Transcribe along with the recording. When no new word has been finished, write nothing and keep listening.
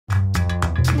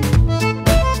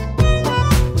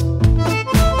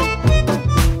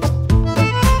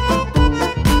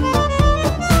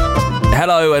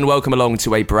Hello and welcome along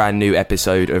to a brand new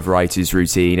episode of Writer's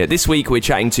Routine. This week we're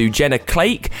chatting to Jenna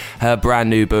Clake. Her brand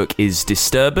new book is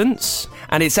Disturbance,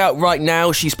 and it's out right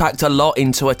now. She's packed a lot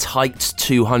into a tight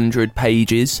 200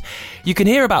 pages. You can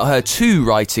hear about her 2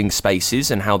 writing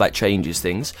spaces and how that changes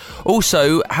things.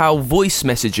 Also, how voice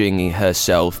messaging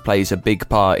herself plays a big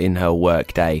part in her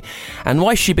workday, and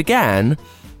why she began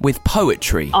with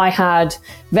poetry. I had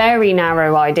very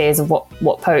narrow ideas of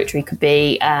what poetry could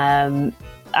be,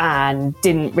 and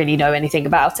didn't really know anything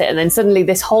about it. And then suddenly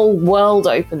this whole world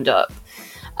opened up,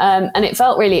 and it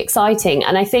felt really exciting.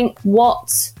 And I think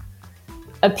what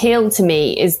appealed to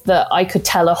me is that I could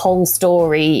tell a whole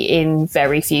story in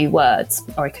very few words,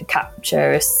 or I could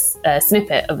capture a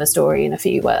snippet of a story in a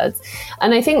few words.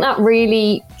 And I think that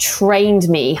really trained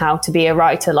me how to be a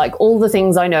writer. Like, all the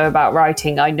things I know about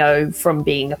writing, I know from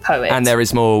being a poet. And there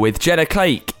is more with Jenna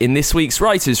Clake in this week's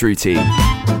Writer's Routine.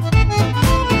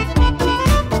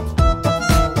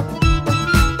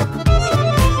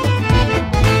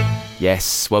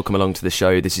 Yes, welcome along to the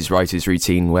show. This is Writer's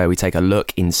Routine, where we take a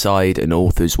look inside an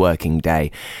author's working day.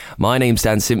 My name's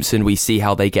Dan Simpson. We see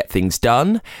how they get things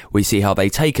done. We see how they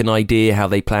take an idea, how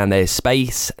they plan their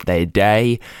space, their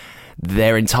day,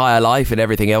 their entire life and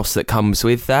everything else that comes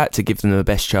with that to give them the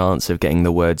best chance of getting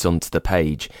the words onto the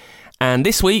page. And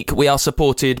this week we are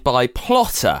supported by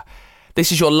Plotter.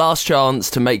 This is your last chance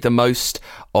to make the most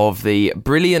of the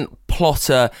brilliant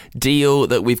Plotter deal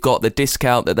that we've got, the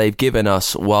discount that they've given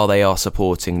us while they are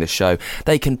supporting the show.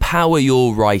 They can power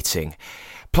your writing.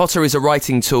 Plotter is a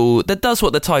writing tool that does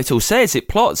what the title says. It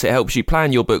plots. It helps you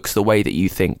plan your books the way that you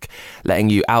think, letting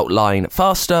you outline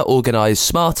faster, organise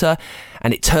smarter,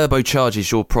 and it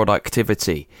turbocharges your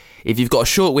productivity. If you've got a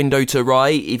short window to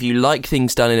write, if you like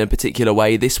things done in a particular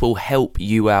way, this will help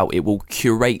you out. It will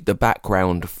curate the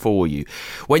background for you.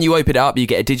 When you open it up, you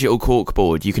get a digital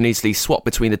corkboard. You can easily swap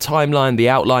between the timeline, the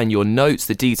outline, your notes,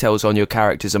 the details on your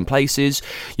characters and places.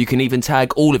 You can even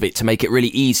tag all of it to make it really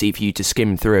easy for you to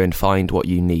skim through and find what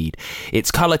you need.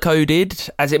 It's colour-coded,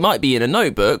 as it might be in a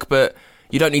notebook, but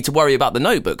you don't need to worry about the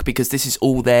notebook because this is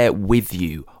all there with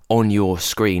you on your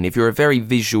screen. If you're a very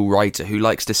visual writer who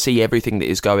likes to see everything that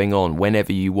is going on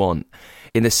whenever you want,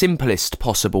 in the simplest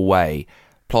possible way,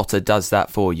 Plotter does that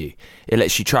for you. It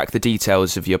lets you track the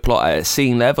details of your plot at a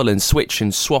scene level and switch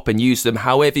and swap and use them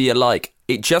however you like.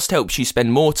 It just helps you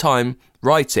spend more time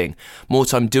writing, more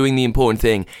time doing the important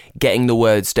thing, getting the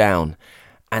words down,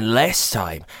 and less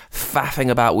time faffing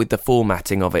about with the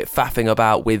formatting of it, faffing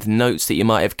about with notes that you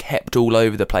might have kept all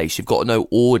over the place. You've got no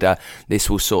order. This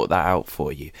will sort that out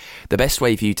for you. The best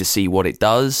way for you to see what it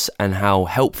does and how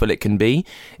helpful it can be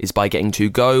is by getting to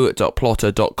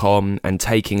go.plotter.com and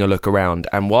taking a look around.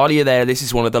 And while you're there, this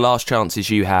is one of the last chances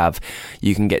you have.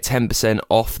 You can get 10%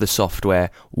 off the software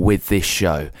with this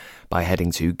show by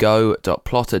heading to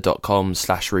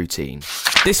go.plotter.com/routine.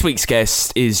 This week's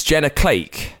guest is Jenna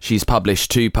Clake. She's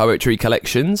published 2 poetry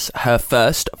collections. Her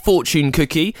first, Fortune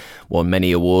Cookie, won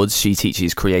many awards. She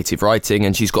teaches creative writing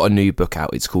and she's got a new book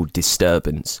out. It's called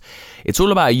Disturbance. It's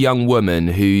all about a young woman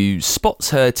who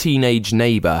spots her teenage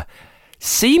neighbour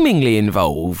seemingly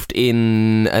involved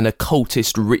in an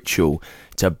occultist ritual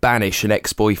to banish an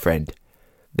ex-boyfriend.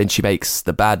 Then she makes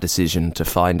the bad decision to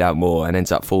find out more and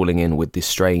ends up falling in with this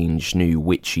strange new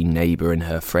witchy neighbour and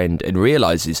her friend, and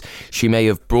realises she may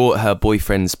have brought her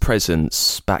boyfriend's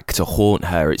presence back to haunt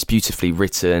her. It's beautifully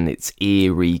written, it's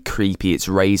eerie, creepy, it's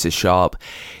razor sharp.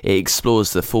 It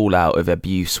explores the fallout of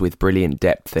abuse with brilliant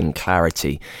depth and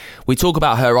clarity. We talk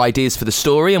about her ideas for the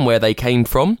story and where they came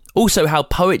from, also how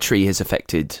poetry has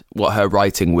affected what her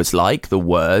writing was like, the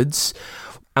words,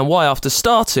 and why after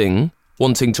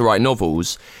wanting to write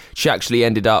novels, she actually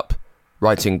ended up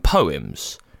writing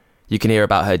poems. You can hear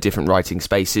about her different writing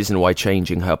spaces and why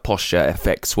changing her posture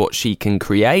affects what she can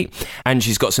create. And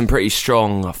she's got some pretty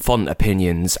strong font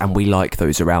opinions, and we like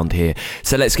those around here.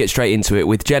 So let's get straight into it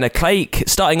with Jenna Clake,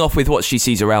 starting off with what she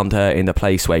sees around her in the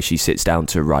place where she sits down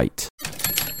to write.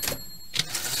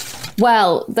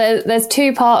 Well, there's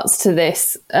 2 parts to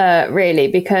this, really,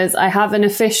 because I have an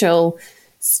official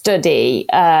study,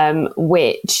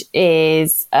 which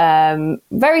is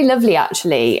very lovely,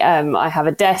 actually. I have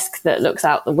a desk that looks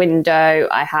out the window.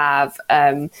 I have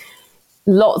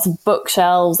lots of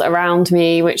bookshelves around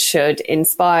me, which should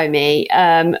inspire me.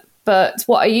 But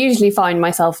what I usually find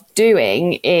myself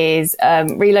doing is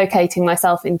relocating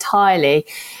myself entirely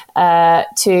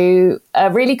to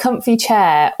a really comfy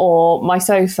chair or my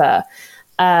sofa,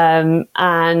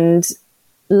 and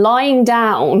lying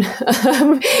down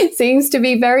seems to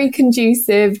be very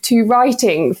conducive to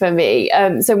writing for me.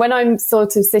 So when I'm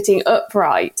sort of sitting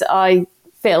upright, I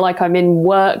feel like I'm in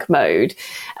work mode.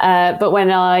 But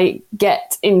when I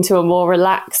get into a more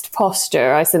relaxed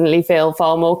posture, I suddenly feel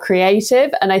far more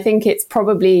creative. And I think it's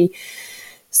probably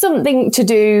something to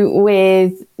do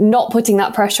with not putting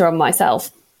that pressure on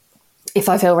myself if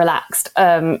I feel relaxed.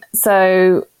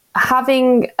 So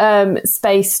having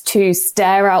space to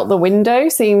stare out the window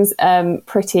seems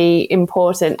pretty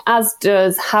important, as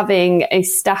does having a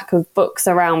stack of books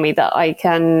around me that I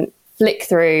can flick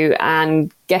through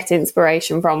and get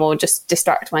inspiration from, or just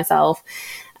distract myself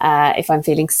if I'm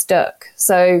feeling stuck.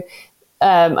 So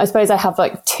I suppose I have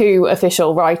like 2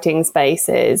 official writing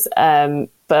spaces,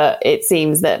 but it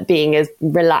seems that being as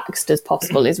relaxed as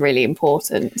possible is really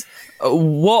important.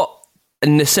 What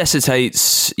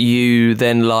necessitates you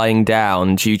then lying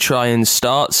down? Do you try and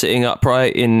start sitting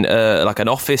upright in like an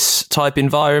office type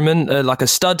environment, like a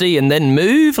study, and then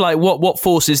move? Like what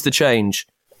forces the change?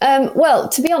 Well,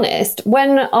 to be honest,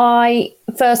 when I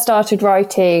first started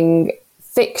writing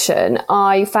fiction,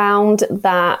 I found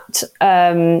that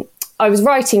I was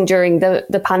writing during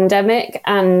the pandemic,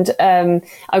 and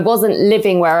I wasn't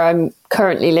living where I'm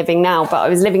currently living now, but I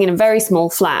was living in a very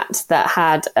small flat that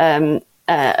had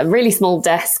a really small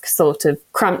desk sort of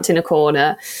cramped in a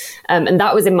corner. And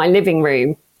that was in my living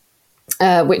room,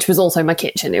 which was also my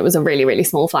kitchen. It was a really, really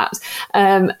small flat.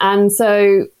 And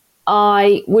so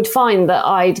I would find that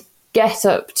I'd get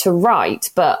up to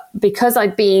write, but because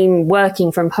I'd been working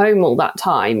from home all that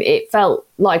time, it felt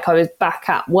like I was back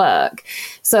at work.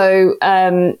 So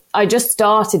I just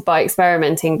started by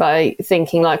experimenting, by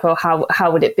thinking like, well,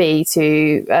 how would it be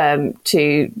to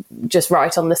just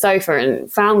write on the sofa,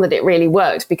 and found that it really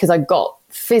worked because I got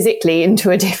physically into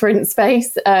a different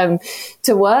space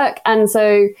to work. And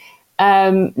so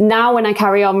now when I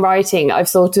carry on writing, I've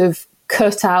sort of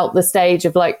cut out the stage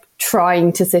of like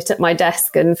trying to sit at my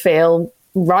desk and feel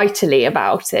writerly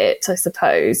about it, I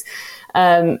suppose.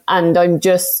 And I'm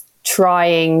just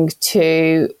trying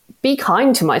to be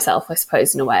kind to myself, I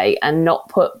suppose, in a way, and not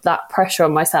put that pressure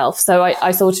on myself. So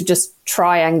I sort of just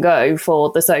try and go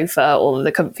for the sofa or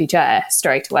the comfy chair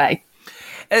straight away.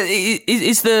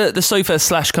 Is the sofa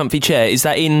 / comfy chair, is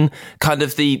that in kind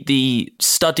of the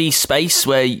study space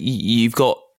where you've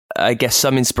got, I guess,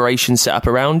 some inspiration set up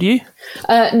around you?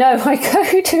 No, I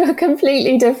go to a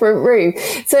completely different room.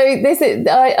 So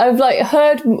I've like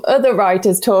heard other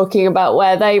writers talking about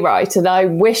where they write, and I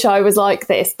wish I was like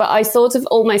this, but I sort of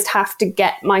almost have to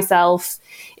get myself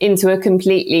into a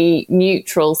completely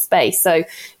neutral space. So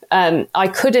I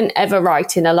couldn't ever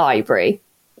write in a library.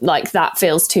 Like, that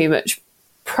feels too much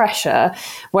pressure.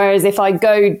 Whereas if I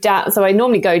go down, so I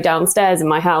normally go downstairs in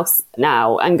my house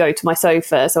now and go to my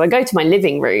sofa. So I go to my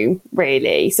living room,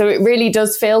 really. So it really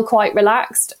does feel quite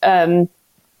relaxed. And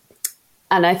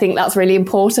I think that's really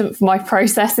important for my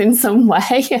process in some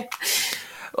way.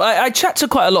 I chat to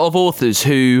quite a lot of authors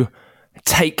who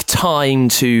take time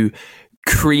to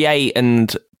create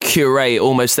and curate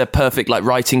almost their perfect like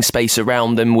writing space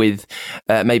around them, with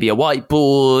maybe a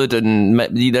whiteboard and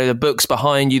the books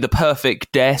behind you, the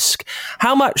perfect desk.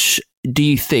 How much do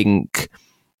you think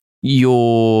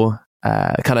your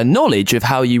kind of knowledge of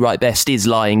how you write best is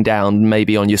lying down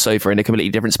maybe on your sofa in a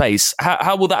completely different space?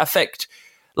 How will that affect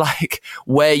like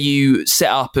where you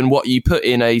set up and what you put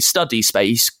in a study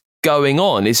space going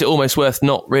on? Is it almost worth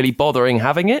not really bothering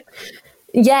having it?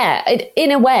 Yeah, in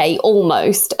a way,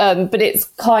 almost. But it's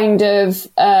kind of,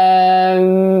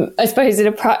 I suppose in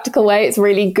a practical way, it's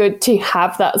really good to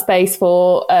have that space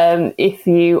for if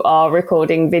you are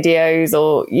recording videos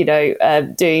or,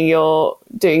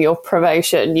 doing your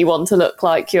promotion, you want to look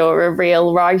like you're a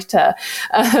real writer.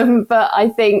 But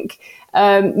I think,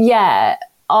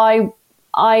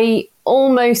 I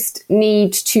almost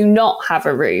need to not have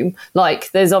a room.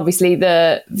 Like, there's obviously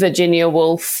the Virginia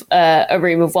Woolf, a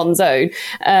room of one's own.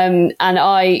 And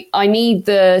I need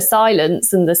the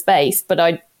silence and the space, but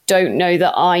I don't know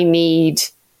that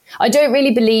I don't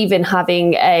really believe in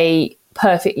having a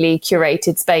perfectly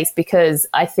curated space, because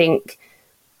I think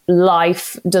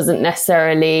life doesn't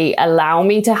necessarily allow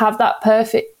me to have that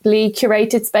perfectly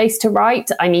curated space to write.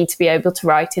 I need to be able to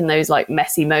write in those like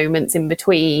messy moments in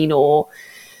between, or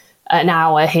an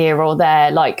hour here or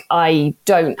there. Like, I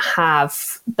don't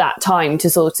have that time to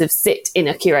sort of sit in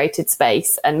a curated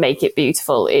space and make it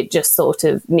beautiful. It just sort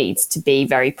of needs to be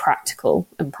very practical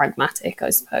and pragmatic, I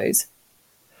suppose.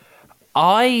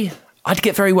 I'd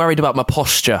get very worried about my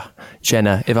posture,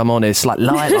 Jenna, if I'm honest, like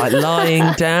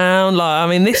lying down. Like, I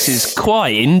mean, this is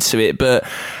quite into it, but,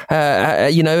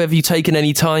 have you taken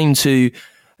any time to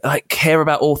like care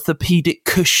about orthopedic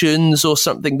cushions or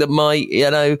something that might,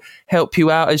 help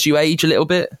you out as you age a little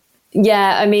bit?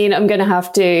 Yeah, I mean, I'm going to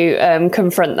have to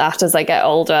confront that as I get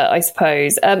older, I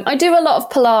suppose. I do a lot of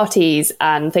Pilates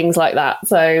and things like that.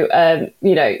 So,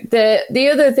 the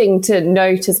other thing to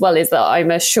note as well is that I'm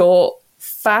a short,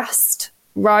 fast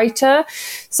writer.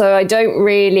 So I don't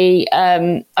really,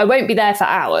 I won't be there for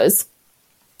hours.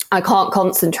 I can't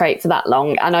concentrate for that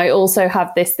long. And I also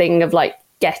have this thing of like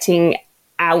getting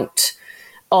out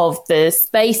of the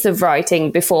space of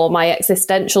writing before my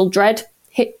existential dread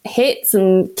hits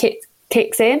and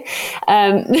kicks in.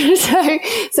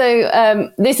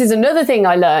 So this is another thing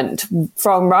I learned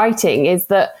from writing, is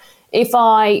that if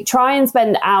I try and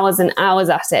spend hours and hours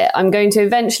at it, I'm going to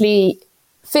eventually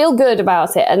feel good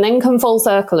about it and then come full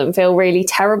circle and feel really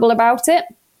terrible about it,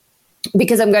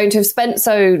 because I'm going to have spent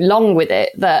so long with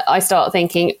it that I start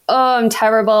thinking, oh, I'm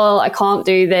terrible, I can't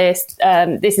do this,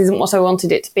 this isn't what I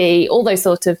wanted it to be, all those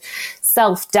sort of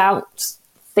self-doubt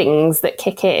things that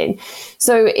kick in.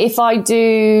 So if I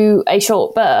do a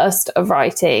short burst of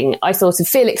writing, I sort of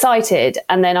feel excited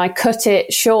and then I cut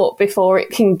it short before it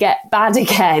can get bad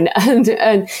again.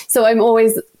 And so I'm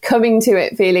always coming to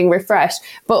it feeling refreshed,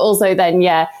 but also then,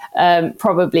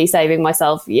 probably saving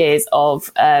myself years of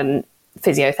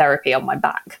physiotherapy on my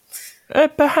back.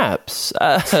 Perhaps.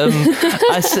 I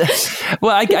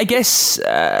guess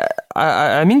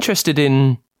I'm interested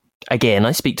in, again,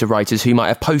 I speak to writers who might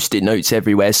have post-it notes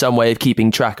everywhere, some way of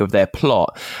keeping track of their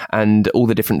plot and all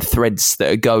the different threads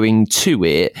that are going to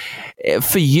it.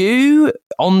 For you,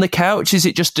 on the couch, is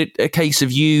it just a case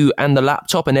of you and the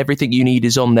laptop and everything you need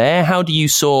is on there? How do you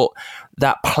sort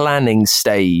that planning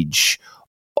stage,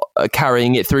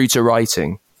 carrying it through to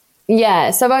writing?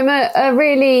 Yeah, so I'm a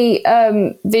really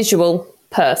visual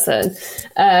person,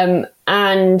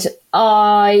 and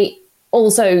I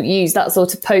also use that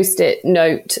sort of post-it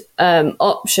note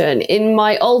option. In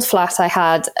my old flat, I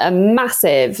had a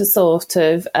massive sort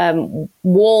of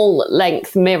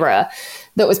wall-length mirror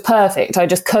that was perfect. I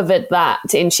just covered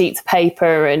that in sheets of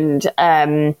paper and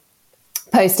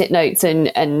post-it notes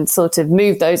and sort of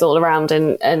moved those all around,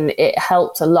 and it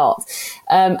helped a lot.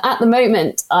 At the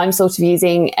moment, I'm sort of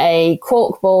using a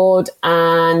corkboard,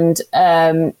 and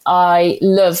I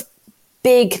love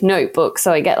big notebooks.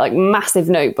 So I get like massive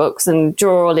notebooks and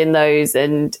draw all in those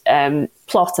and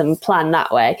plot and plan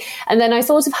that way. And then I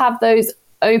sort of have those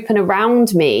open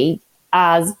around me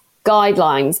as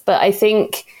guidelines. But I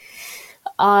think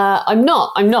I'm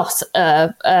not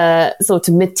a sort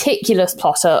of meticulous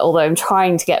plotter, although I'm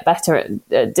trying to get better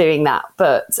at doing that.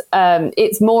 But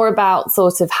it's more about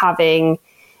sort of having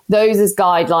those as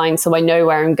guidelines so I know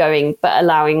where I'm going, but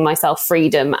allowing myself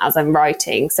freedom as I'm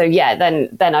writing. So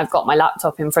then I've got my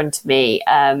laptop in front of me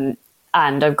and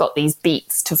I've got these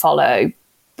beats to follow,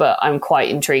 but I'm quite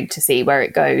intrigued to see where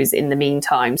it goes in the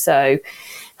meantime. So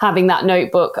having that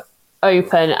notebook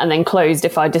open and then closed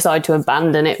if I decide to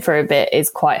abandon it for a bit is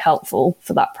quite helpful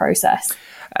for that process.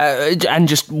 And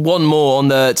just one more on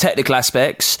the technical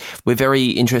aspects. We're very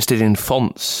interested in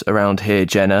fonts around here,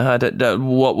 Jenna.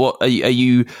 What are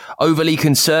you overly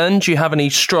concerned? Do you have any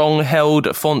strong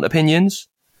held font opinions?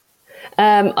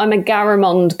 I'm a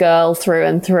Garamond girl through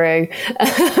and through.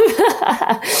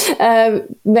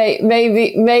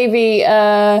 Maybe.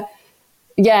 I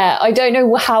don't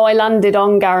know how I landed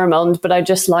on Garamond, but I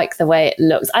just like the way it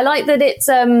looks. I like that it's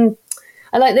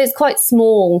quite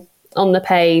small on the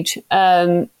page.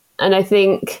 And I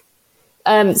think,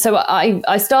 so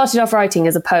I started off writing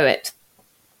as a poet.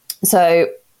 So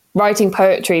writing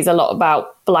poetry is a lot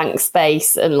about blank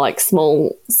space and like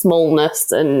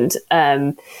smallness and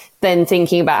then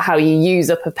thinking about how you use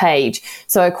up a page.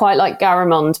 So I quite like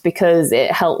Garamond because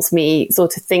it helps me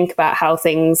sort of think about how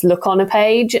things look on a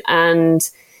page, and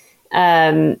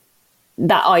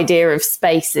that idea of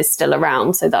space is still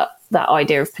around. So that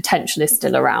idea of potential is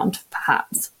still around,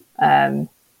 perhaps. But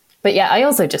I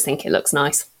also just think it looks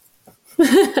nice.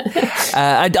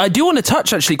 I do want to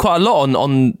touch actually quite a lot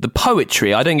on the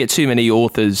poetry. I don't get too many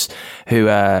authors who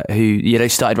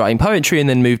started writing poetry and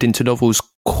then moved into novels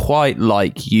quite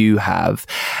like you have.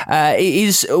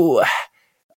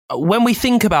 When we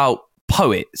think about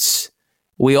poets,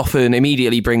 we often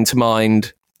immediately bring to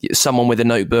mind someone with a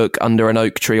notebook under an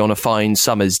oak tree on a fine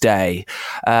summer's day.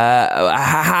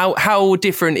 How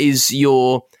different is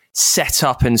your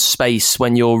setup and space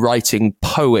when you're writing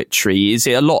poetry? Is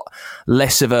it a lot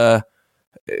less of a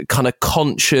kind of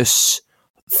conscious,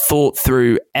 thought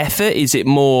through effort? Is it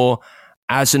more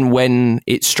as and when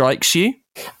it strikes you?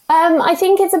 I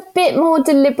think it's a bit more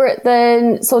deliberate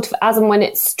than sort of as and when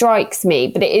it strikes me,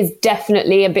 but it is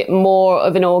definitely a bit more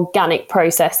of an organic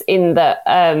process in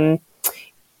that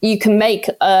you can make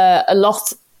a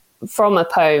lot from a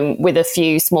poem with a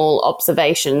few small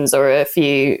observations or a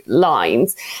few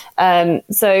lines.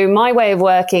 So my way of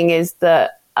working is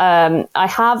that I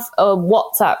have a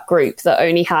WhatsApp group that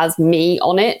only has me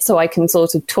on it, so I can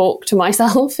sort of talk to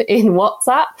myself in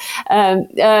WhatsApp,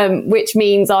 which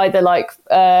means either like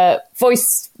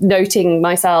voice noting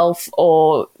myself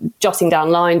or jotting down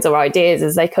lines or ideas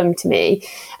as they come to me.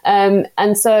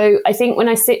 And so I think when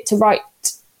I sit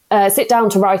down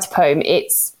to write a poem,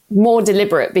 it's more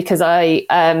deliberate because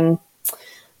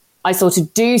I sort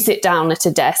of do sit down at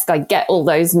a desk. I get all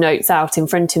those notes out in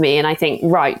front of me and I think,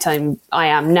 right, I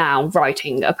am now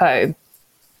writing a poem.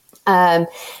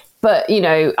 But, you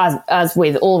know, as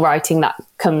with all writing, that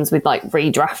comes with like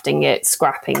redrafting it,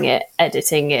 scrapping it,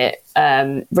 editing it,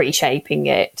 reshaping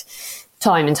it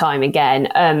time and time again.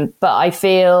 But I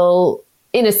feel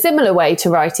in a similar way to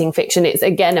writing fiction, it's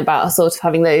again about sort of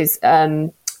having those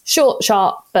short,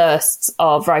 sharp bursts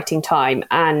of writing time,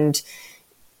 and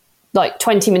like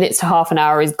 20 minutes to half an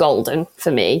hour is golden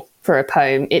for me for a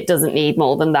poem. It doesn't need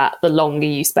more than that. The longer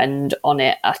you spend on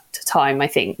it at a time, I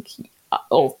think,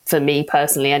 or for me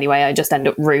personally anyway, I just end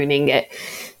up ruining it.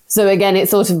 So again,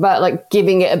 it's sort of about like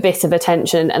giving it a bit of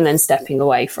attention and then stepping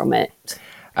away from it.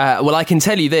 Well, I can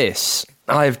tell you this.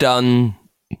 I've done,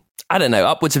 I don't know,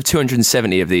 upwards of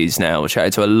 270 of these now,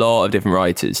 chatted to a lot of different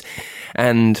writers.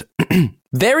 And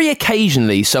very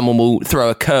occasionally someone will throw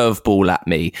a curveball at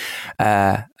me.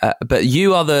 But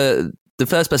you are the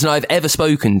first person I've ever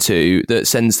spoken to that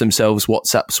sends themselves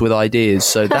WhatsApps with ideas.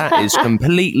 So that is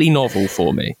completely novel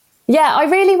for me. Yeah, I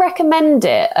really recommend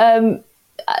it.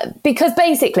 Because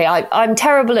basically I'm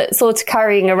terrible at sort of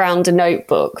carrying around a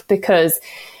notebook because,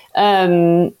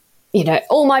 you know,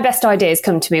 all my best ideas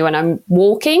come to me when I'm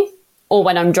walking or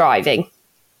when I'm driving.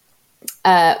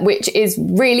 Which is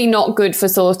really not good for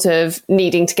sort of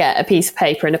needing to get a piece of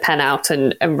paper and a pen out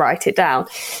and write it down.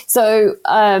 So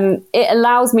it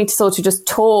allows me to sort of just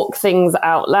talk things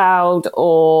out loud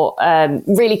or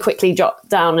really quickly jot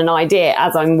down an idea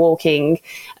as I'm walking,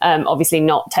 obviously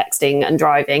not texting and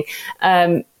driving.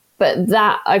 But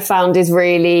that I found is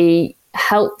really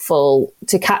helpful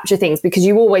to capture things because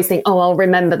you always think, oh, I'll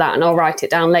remember that and I'll write it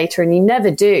down later, and you never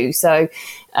do. So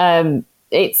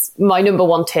it's my number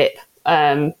one tip.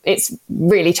 It's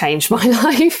really changed my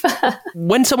life.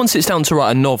 When someone sits down to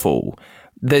write a novel,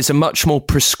 there's a much more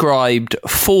prescribed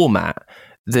format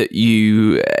that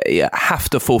you have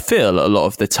to fulfill a lot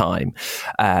of the time.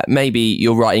 Maybe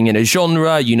you're writing in a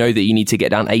genre, you know that you need to get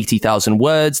down 80,000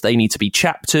 words, they need to be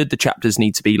chaptered, the chapters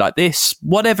need to be like this,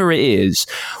 whatever it is.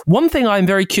 One thing I'm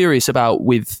very curious about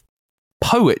with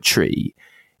poetry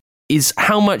is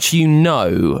how much you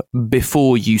know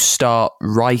before you start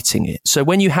writing it. So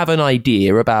when you have an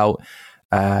idea about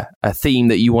a theme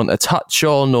that you want to touch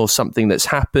on or something that's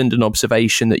happened, an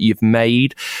observation that you've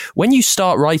made, when you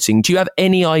start writing, do you have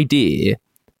any idea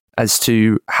as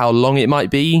to how long it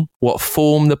might be, what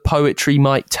form the poetry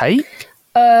might take?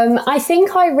 I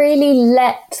think I really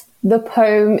let the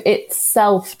poem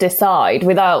itself decide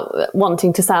without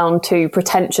wanting to sound too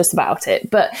pretentious about it.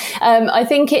 But I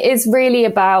think it is really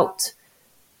about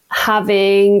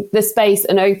having the space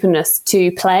and openness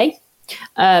to play.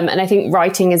 And I think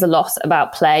writing is a lot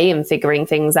about play and figuring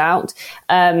things out.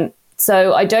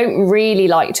 So I don't really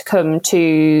like to come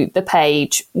to the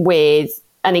page with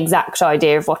an exact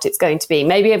idea of what it's going to be.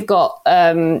 Maybe I've got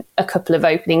a couple of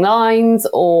opening lines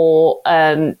or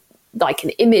like an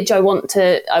image I want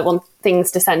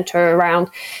things to center around.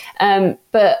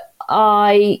 But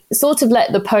I sort of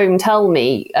let the poem tell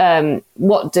me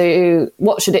what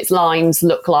should its lines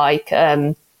look like,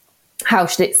 how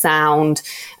should it sound,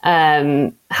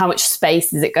 how much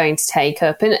space is it going to take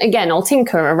up? And again, I'll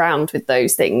tinker around with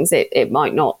those things. It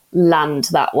might not land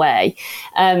that way.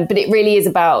 But it really is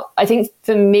about, I think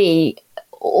for me,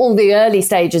 all the early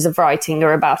stages of writing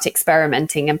are about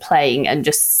experimenting and playing and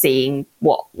just seeing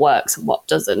what works and what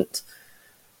doesn't.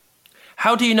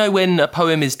 How do you know when a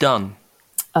poem is done?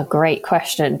 A great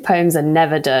question. Poems are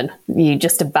never done. You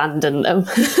just abandon them.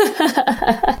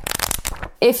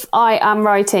 If I am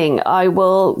writing, I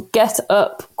will get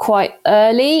up quite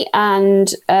early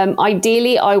and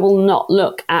ideally I will not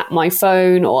look at my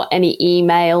phone or any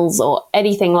emails or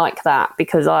anything like that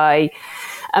because I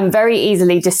am very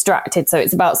easily distracted. So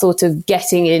it's about sort of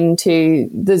getting into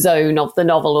the zone of the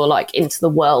novel or like into the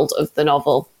world of the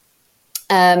novel.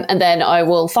 And then I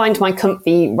will find my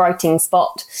comfy writing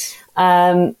spot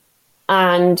and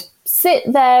sit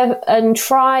there and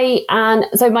try. And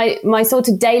so my sort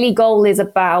of daily goal is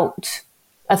about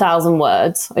 1,000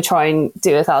 words. I try and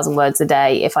do 1,000 words a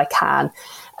day if I can.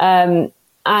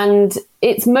 And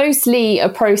it's mostly a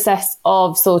process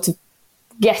of sort of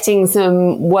getting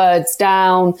some words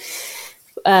down,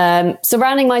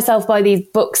 surrounding myself by these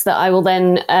books that I will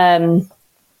then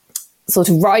sort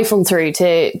of rifle through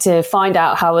to find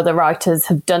out how other writers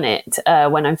have done it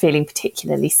when I'm feeling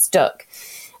particularly stuck.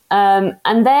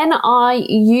 And then I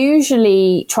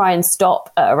usually try and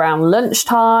stop at around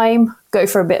lunchtime, go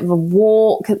for a bit of a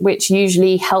walk, which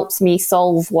usually helps me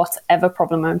solve whatever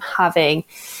problem I'm having.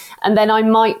 And then I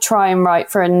might try and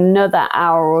write for another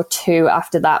hour or two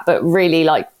after that. But really,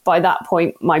 like, by that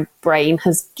point, my brain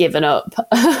has given up.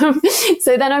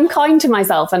 So then I'm kind to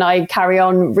myself and I carry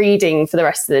on reading for the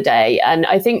rest of the day. And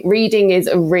I think reading is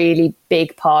a really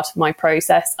big part of my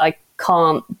process. I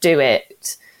can't do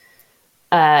it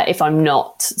if I'm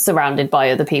not surrounded by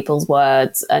other people's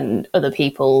words and other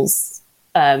people's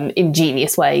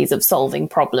ingenious ways of solving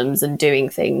problems and doing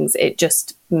things. It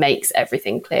just makes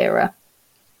everything clearer.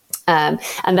 And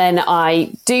then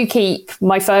I do keep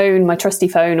my phone, my trusty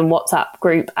phone and WhatsApp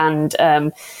group and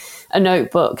a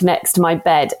notebook next to my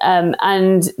bed.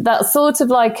 And that's sort of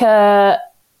like an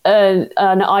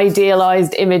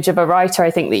idealized image of a writer.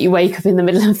 I think that you wake up in the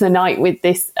middle of the night with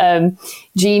this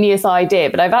genius idea.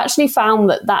 But I've actually found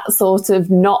that that's sort of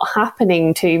not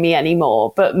happening to me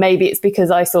anymore. But maybe it's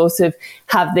because I sort of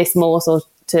have this more sort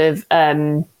of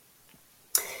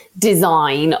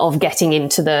design of getting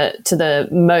into the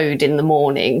mode in the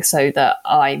morning so that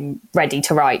I'm ready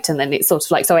to write. And then it's sort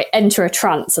of like, so I enter a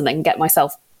trance and then get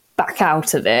myself back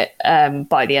out of it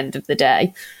by the end of the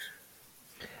day.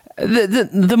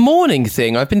 The morning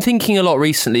thing, I've been thinking a lot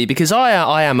recently because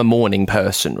I am a morning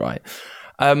person, right?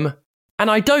 And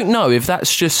I don't know if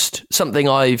that's just something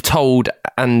I've told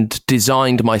and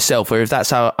designed myself, or if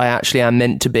that's how I actually am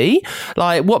meant to be.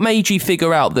 Like, what made you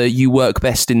figure out that you work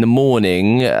best in the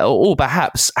morning, or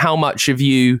perhaps how much of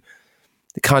you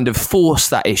kind of force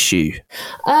that issue?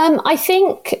 I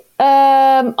think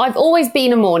I've always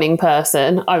been a morning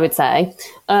person, I would say,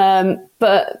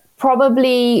 but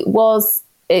probably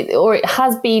it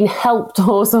has been helped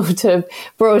or sort of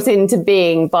brought into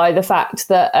being by the fact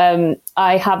that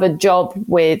I have a job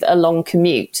with a long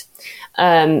commute.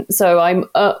 So I'm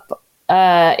up,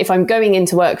 if I'm going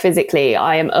into work physically,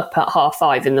 I am up at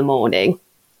 5:30 in the morning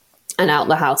and out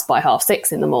the house by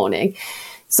 6:30 in the morning.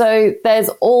 So there's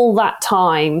all that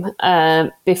time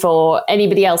before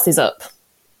anybody else is up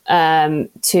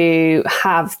to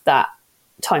have that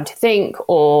time to think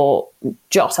or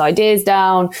jot ideas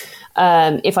down.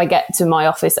 If I get to my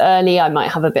office early, I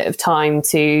might have a bit of time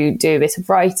to do a bit of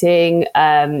writing.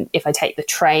 If I take the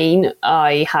train,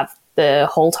 I have the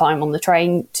whole time on the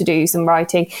train to do some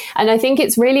writing. And I think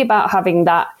it's really about having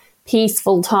that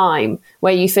peaceful time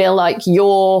where you feel like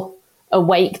you're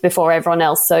awake before everyone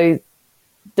else, so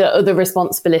the other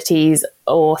responsibilities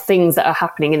or things that are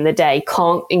happening in the day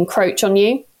can't encroach on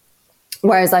you.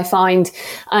 Whereas I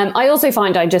also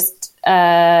find I just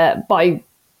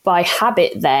by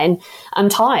habit then I'm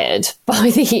tired by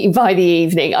the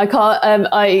evening. I can't.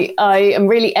 I am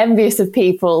really envious of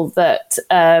people that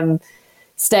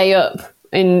stay up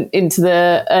into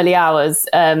the early hours,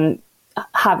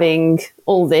 having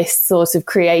all this sort of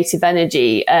creative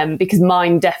energy. Because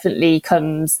mine definitely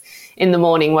comes in the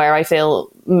morning, where I feel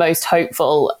most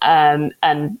hopeful and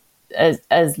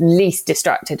as least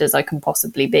distracted as I can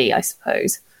possibly be, I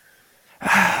suppose.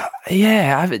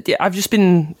 Yeah, I've just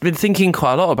been thinking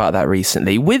quite a lot about that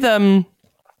recently. With you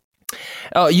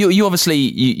obviously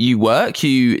you work,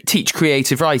 you teach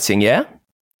creative writing, yeah.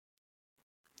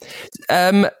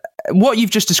 What you've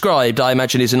just described, I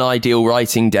imagine, is an ideal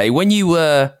writing day. When you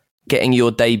were getting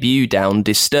your debut down,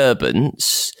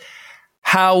 Disturbance,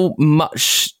 how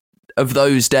much of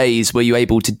those days were you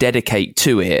able to dedicate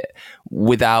to it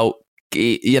without,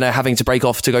 having to break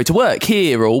off to go to work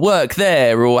here or work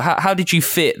there? Or how did you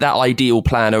fit that ideal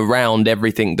plan around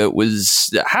everything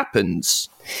that happens?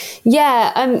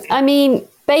 Yeah, I mean,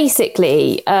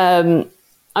 basically, I'm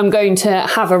going to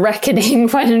have a reckoning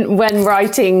when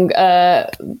writing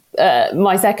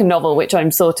my second novel, which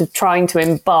I'm sort of trying to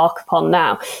embark upon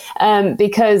now,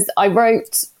 because I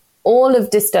wrote all of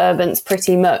Disturbance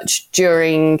pretty much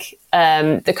during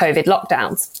the COVID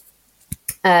lockdowns.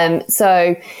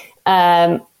 So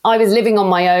I was living on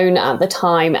my own at the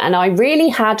time, and I really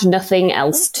had nothing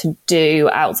else to do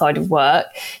outside of work.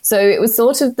 So it was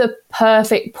sort of the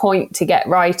perfect point to get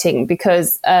writing,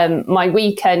 because my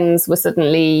weekends were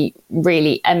suddenly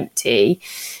really empty.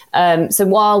 So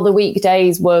while the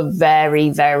weekdays were very,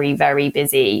 very, very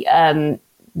busy,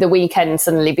 the weekend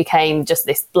suddenly became just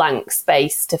this blank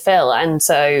space to fill. And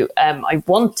so I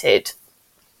wanted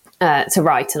to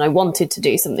write, and I wanted to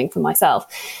do something for myself.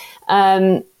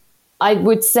 I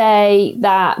would say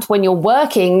that when you're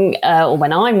working, or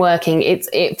when I'm working,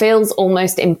 it feels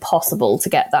almost impossible to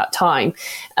get that time.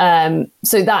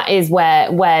 So that is where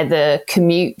the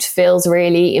commute feels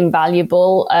really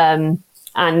invaluable.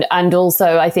 And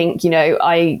also, I think,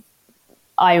 I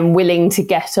am willing to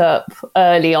get up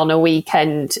early on a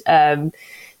weekend to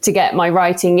get my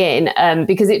writing in,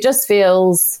 because it just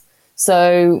feels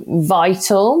so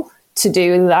vital to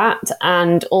do that.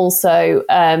 And also,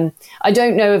 I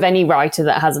don't know of any writer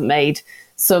that hasn't made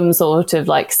some sort of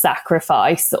like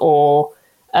sacrifice or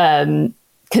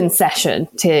concession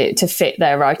to fit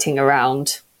their writing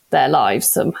around their lives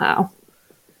somehow.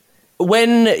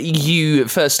 When you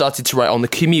first started to write on the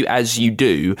commute, as you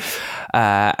do,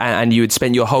 and you would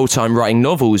spend your whole time writing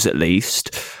novels, at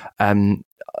least,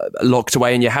 locked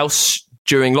away in your house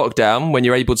during lockdown, when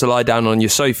you're able to lie down on your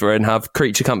sofa and have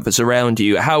creature comforts around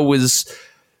you, how was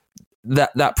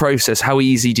that process? How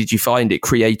easy did you find it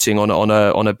creating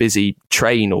on a busy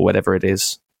train or whatever it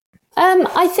is?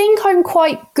 I think I'm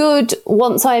quite good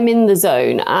once I'm in the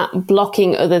zone at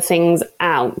blocking other things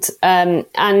out. And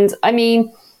I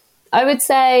mean, I would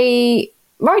say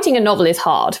writing a novel is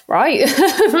hard, right?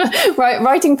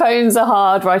 Writing poems are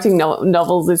hard. Writing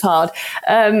novels is hard.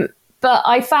 But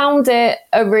I found it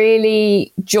a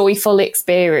really joyful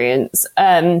experience.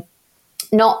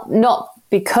 Not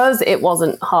because it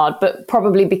wasn't hard, but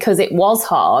probably because it was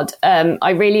hard.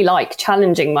 I really like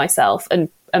challenging myself,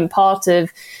 and part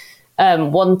of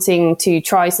wanting to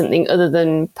try something other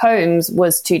than poems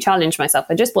was to challenge myself.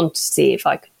 I just wanted to see if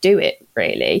I could do it,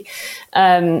 really.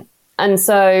 And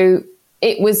so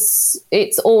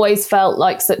it's always felt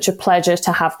like such a pleasure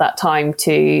to have that time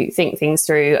to think things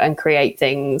through and create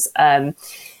things. And,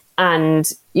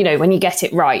 when you get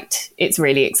it right, it's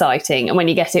really exciting. And when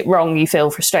you get it wrong, you feel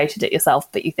frustrated at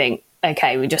yourself, but you think,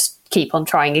 okay, we just keep on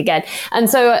trying again. And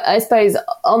so I suppose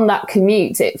on that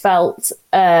commute, it felt,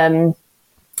 or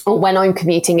when I'm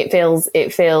commuting, it feels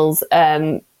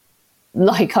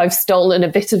like I've stolen a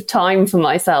bit of time for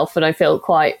myself, and I feel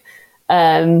quite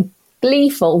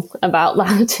gleeful about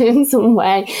that in some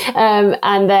way.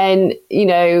 And then,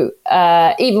 even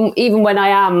when I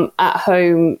am at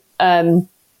home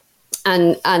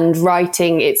and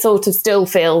writing, it sort of still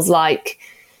feels like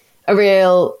a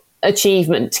real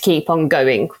achievement to keep on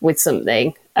going with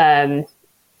something.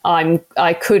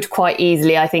 I could quite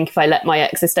easily, I think, if I let my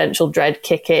existential dread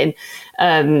kick in,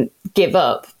 give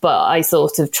up, but I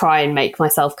sort of try and make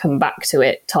myself come back to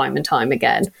it time and time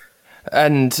again.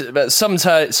 But some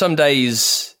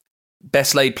days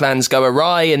best laid plans go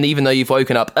awry, and even though you've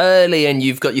woken up early and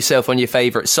you've got yourself on your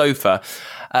favourite sofa,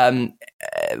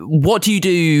 what do you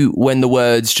do when the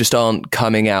words just aren't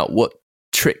coming out? What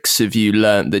tricks have you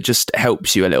learned that just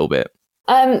helps you a little bit?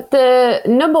 The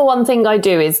number one thing I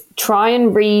do is try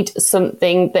and read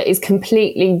something that is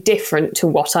completely different to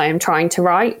what I am trying to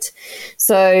write.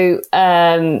 So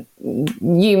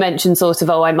you mentioned sort of,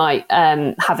 I might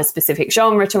have a specific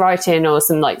genre to write in, or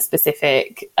some like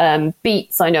specific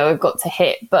beats I know I've got to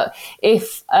hit. But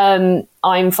if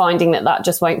I'm finding that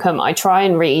just won't come, I try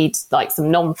and read like some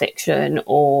nonfiction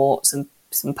or some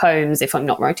poems if I'm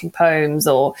not writing poems,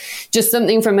 or just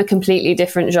something from a completely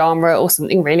different genre or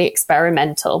something really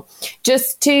experimental,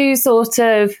 just to sort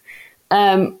of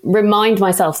remind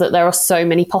myself that there are so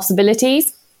many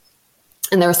possibilities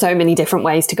and there are so many different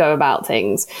ways to go about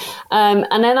things. And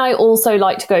then I also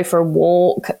like to go for a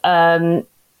walk,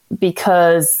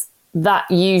 because that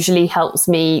usually helps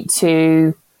me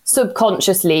to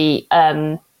subconsciously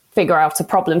figure out a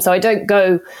problem. So I don't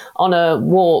go on a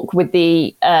walk with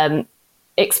the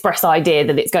express idea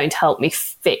that it's going to help me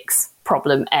fix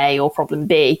problem A or problem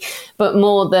B, but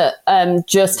more that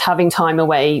just having time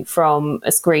away from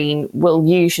a screen will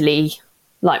usually,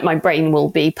 like, my brain will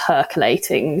be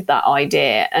percolating that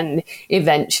idea and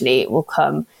eventually it will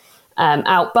come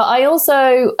out. But I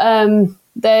also,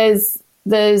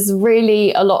 there's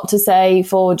really a lot to say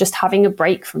for just having a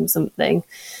break from something.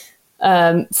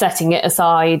 Setting it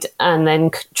aside and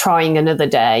then trying another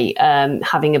day,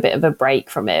 having a bit of a break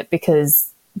from it, because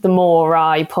the more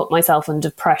I put myself under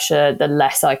pressure, the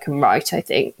less I can write, I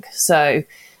think. So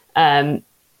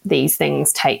these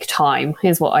things take time,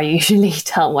 is what I usually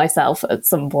tell myself at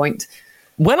some point.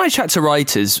 When I chat to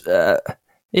writers,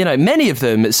 many of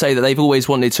them say that they've always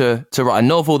wanted to write a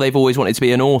novel, they've always wanted to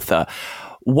be an author.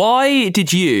 Why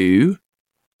did you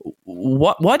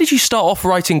start off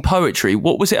writing poetry?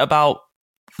 What was it about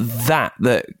that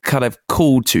kind of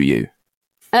called to you?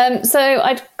 So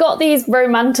I'd got these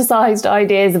romanticized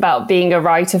ideas about being a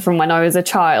writer from when I was a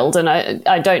child, and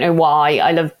I don't know why.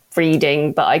 I love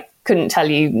reading, but I couldn't tell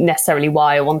you necessarily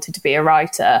why I wanted to be a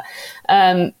writer.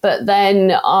 But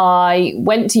then I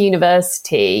went to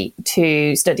university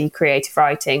to study creative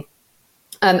writing.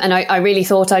 And I really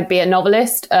thought I'd be a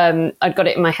novelist. I'd got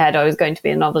it in my head I was going to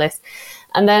be a novelist.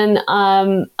 And then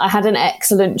I had an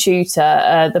excellent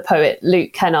tutor, the poet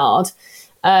Luke Kennard.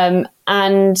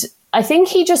 And I think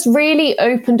he just really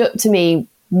opened up to me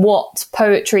what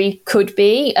poetry could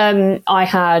be. I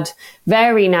had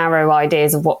very narrow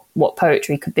ideas of what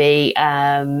poetry could be,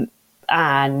 and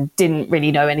didn't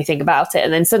really know anything about it.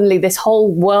 And then suddenly this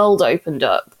whole world opened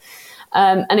up,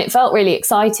 and it felt really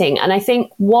exciting. And I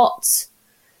think what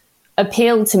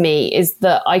appealed to me is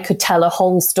that I could tell a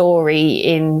whole story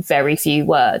in very few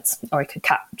words, or I could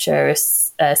capture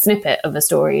a snippet of a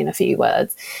story in a few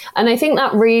words. And I think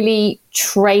that really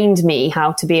trained me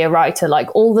how to be a writer.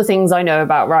 Like, all the things I know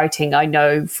about writing, I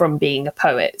know from being a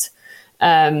poet.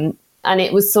 And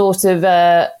it was sort of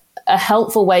a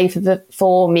helpful way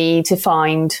for me to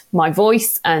find my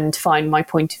voice and find my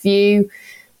point of view,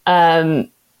 and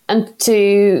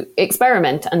to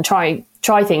experiment and try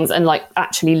things and like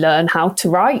actually learn how to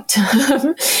write.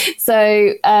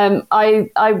 So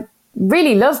I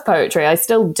really love poetry. I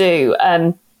still do.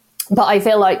 But I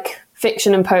feel like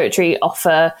fiction and poetry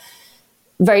offer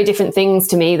very different things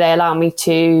to me. They allow me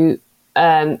to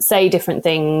say different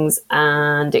things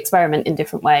and experiment in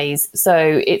different ways.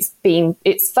 So it's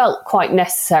felt quite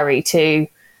necessary to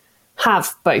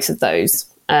have both of those,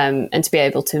 and to be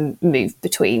able to move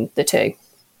between the two.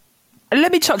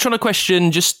 Let me touch on a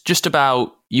question just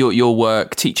about your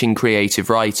work teaching creative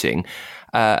writing.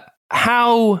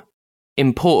 How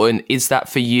important is that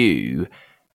for you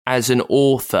as an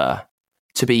author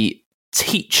to be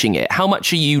teaching it? How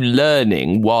much are you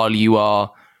learning while you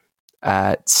are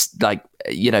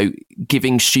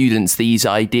giving students these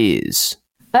ideas?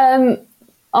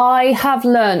 I have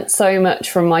learnt so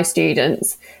much from my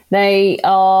students. They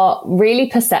are really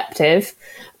perceptive,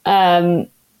 and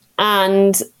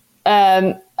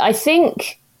I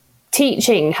think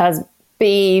teaching has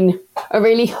been a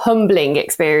really humbling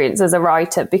experience as a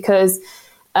writer, because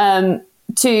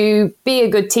to be a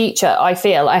good teacher, I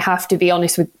feel I have to be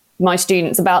honest with my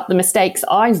students about the mistakes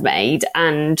I've made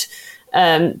and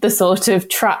the sort of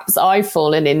traps I've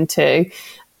fallen into.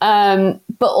 But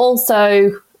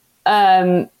also,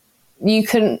 I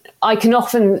can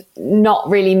often not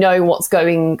really know what's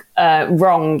going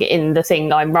wrong in the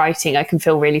thing I'm writing. I can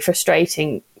feel really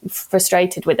frustrated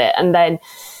with it. And then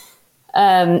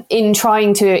in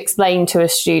trying to explain to a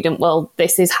student, well,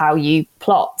 this is how you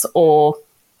plot, or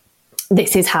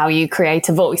this is how you create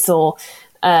a voice, or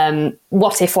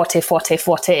what if,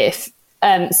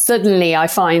 suddenly I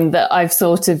find that I've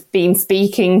sort of been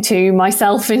speaking to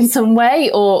myself in some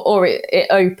way, or it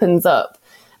opens up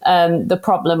the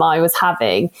problem I was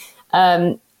having.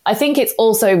 I think it's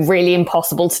also really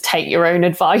impossible to take your own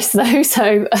advice, though.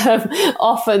 So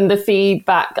often the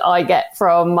feedback I get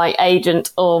from my agent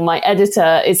or my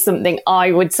editor is something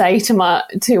I would say to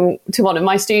one of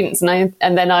my students, and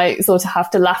then I sort of have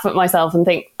to laugh at myself and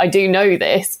think, I do know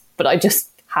this, but I just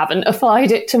haven't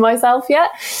applied it to myself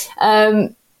yet.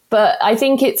 But I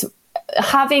think it's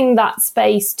having that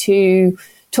space to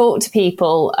talk to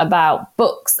people about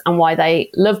books and why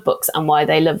they love books and why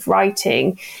they love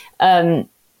writing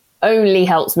only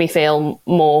helps me feel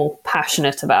more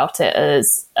passionate about it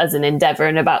as an endeavour,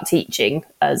 and about teaching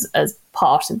as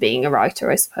part of being a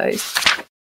writer, I suppose.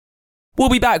 We'll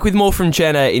be back with more from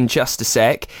Jenna in just a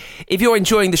sec. If you're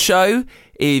enjoying the show,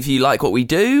 if you like what we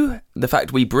do, the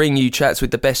fact we bring you chats with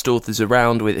the best authors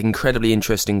around with incredibly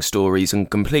interesting stories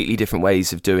and completely different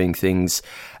ways of doing things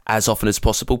as often as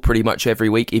possible, pretty much every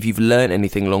week. If you've learned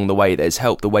anything along the way that has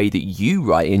helped the way that you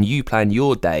write and you plan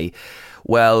your day,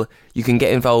 well, you can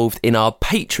get involved in our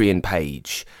Patreon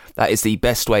page. That is the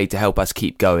best way to help us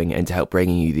keep going and to help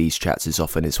bringing you these chats as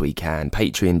often as we can.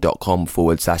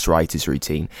 Patreon.com/writers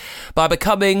routine. By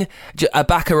becoming a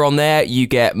backer on there, you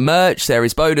get merch, there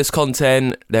is bonus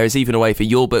content, there is even a way for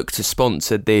your book to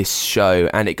sponsor this show,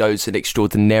 and it goes an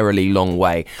extraordinarily long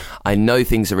way. I know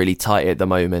things are really tight at the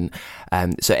moment,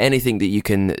 so anything that you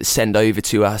can send over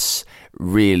to us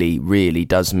really, really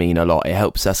does mean a lot. It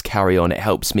helps us carry on. It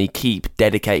helps me keep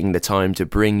dedicating the time to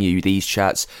bring you these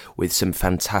chats with some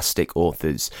fantastic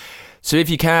authors. So if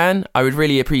you can, I would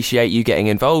really appreciate you getting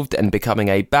involved and becoming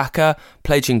a backer,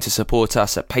 pledging to support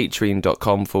us at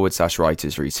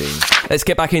patreon.com/writers routine. Let's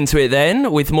get back into it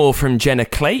then with more from Jenna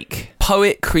Clake.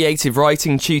 Poet, creative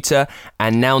writing tutor,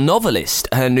 and now novelist.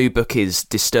 Her new book is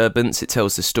Disturbance. It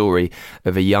tells the story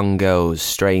of a young girl's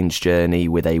strange journey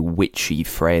with a witchy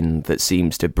friend that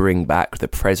seems to bring back the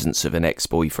presence of an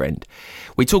ex-boyfriend.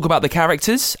 We talk about the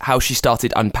characters, how she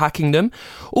started unpacking them.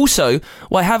 Also,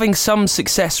 why having some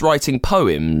success writing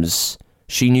poems,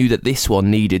 she knew that this one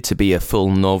needed to be a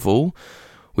full novel.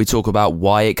 We talk about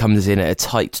why it comes in at a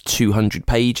tight 200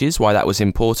 pages, why that was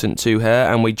important to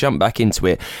her, and we jump back into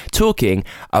it, talking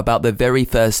about the very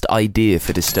first idea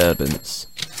for Disturbance.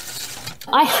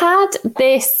 I had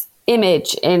this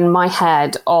image in my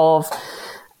head of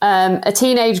a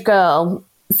teenage girl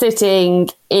sitting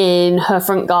in her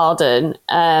front garden,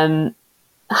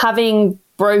 having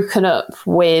broken up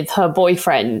with her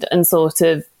boyfriend and sort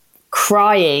of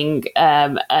crying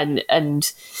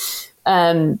and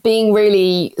being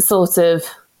really sort of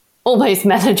almost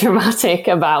melodramatic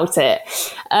about it.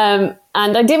 And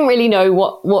I didn't really know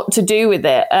what to do with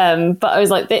it. But I was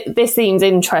like, this seems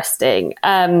interesting.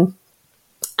 And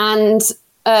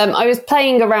I was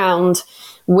playing around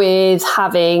with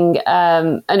having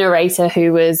a narrator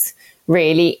who was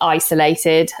really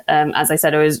isolated. As I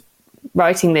said, I was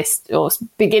writing this or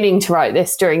beginning to write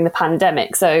this during the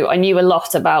pandemic. So I knew a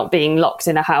lot about being locked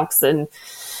in a house and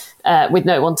with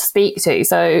no one to speak to.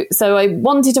 So I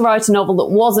wanted to write a novel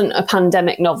that wasn't a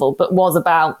pandemic novel, but was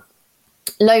about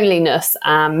loneliness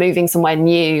and moving somewhere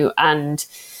new and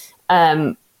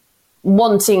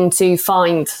wanting to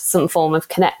find some form of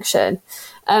connection.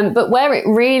 But where it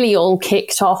really all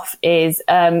kicked off is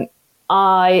the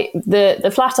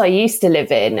flat I used to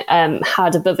live in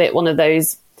had above it one of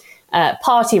those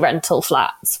party rental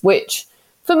flats, which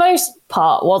for most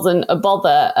part wasn't a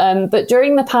bother. But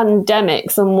during the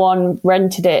pandemic, someone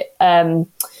rented it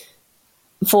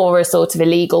for a sort of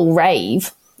illegal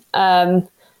rave. And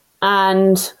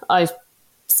I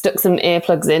stuck some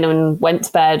earplugs in and went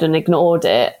to bed and ignored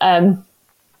it. And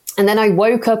then I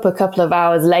woke up a couple of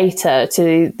hours later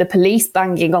to the police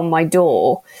banging on my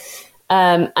door.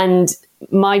 And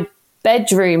my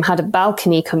bedroom had a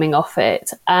balcony coming off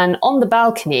it. And on the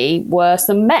balcony were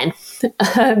some men.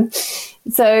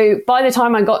 So by the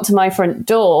time I got to my front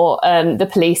door, the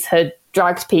police had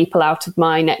dragged people out of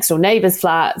my next door neighbour's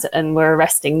flat and were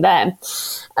arresting them.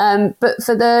 But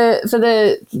for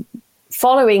the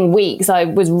following weeks, I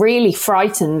was really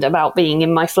frightened about being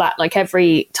in my flat. Like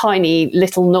every tiny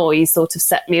little noise sort of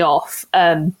set me off.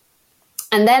 And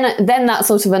then that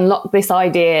sort of unlocked this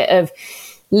idea of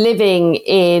living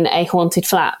in a haunted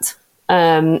flat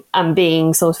and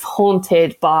being sort of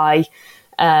haunted by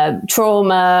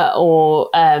trauma or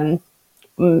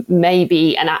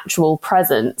maybe an actual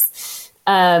presence.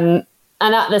 And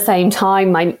at the same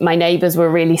time, my neighbours were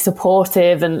really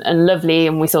supportive and lovely,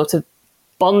 and we sort of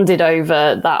bonded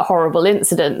over that horrible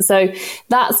incident. So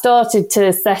that started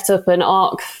to set up an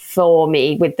arc for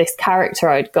me with this character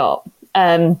I'd got.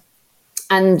 As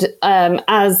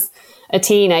a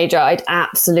teenager, I'd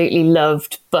absolutely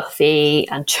loved Buffy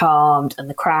and Charmed and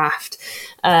The Craft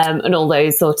and all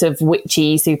those sort of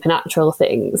witchy supernatural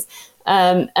things.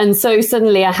 And so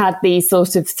suddenly I had these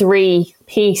sort of three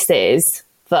pieces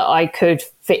that I could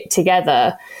fit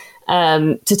together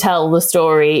to tell the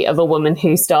story of a woman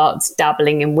who starts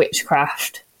dabbling in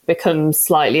witchcraft, becomes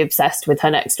slightly obsessed with her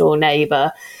next door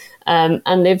neighbour,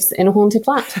 and lives in a haunted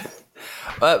flat.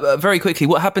 Very quickly,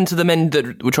 what happened to the men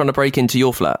that were trying to break into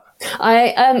your flat?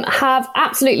 I have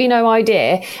absolutely no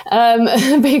idea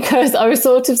because I was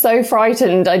sort of so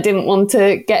frightened. I didn't want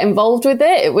to get involved with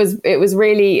it. It was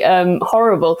really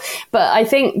horrible. But I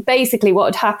think basically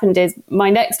what had happened is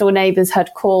my next door neighbours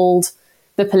had called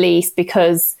the police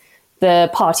because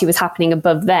the party was happening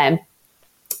above them.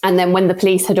 And then when the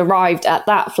police had arrived at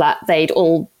that flat, they'd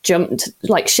all jumped,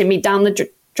 like shimmied down the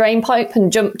drain pipe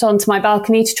and jumped onto my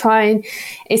balcony to try and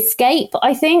escape,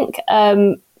 I think.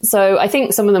 So I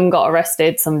think some of them got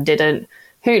arrested, some didn't.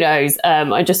 Who knows?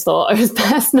 I just thought I was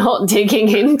best not digging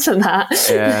into that.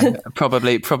 Yeah,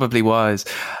 probably wise.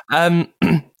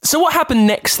 So what happened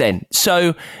next then?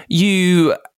 So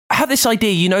you have this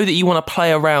idea, you know that you want to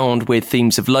play around with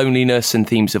themes of loneliness and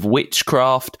themes of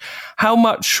witchcraft. How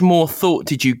much more thought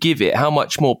did you give it? How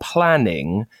much more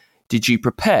planning did you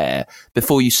prepare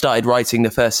before you started writing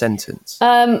the first sentence?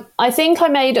 I think I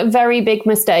made a very big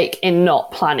mistake in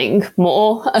not planning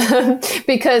more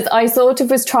because I sort of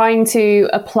was trying to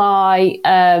apply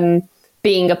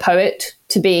being a poet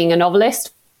to being a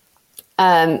novelist.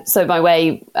 So my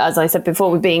way, as I said before,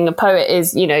 with being a poet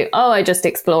is, I just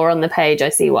explore on the page, I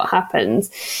see what happens.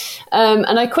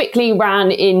 And I quickly ran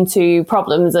into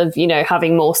problems of,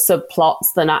 having more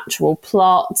subplots than actual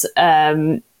plot.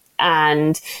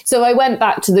 And so I went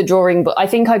back to the drawing book. I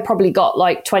think I probably got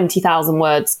like 20,000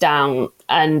 words down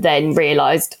and then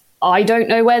realised I don't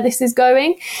know where this is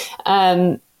going.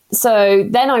 So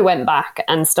then I went back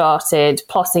and started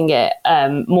plotting it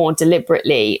more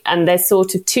deliberately. And there's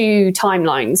sort of two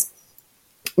timelines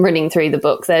running through the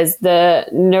book. There's the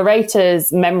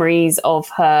narrator's memories of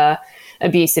her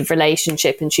abusive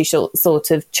relationship, and she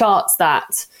sort of charts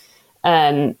that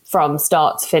from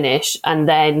start to finish. And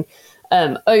then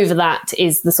over that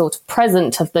is the sort of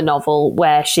present of the novel,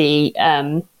 where she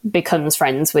becomes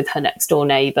friends with her next door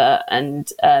neighbour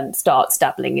and starts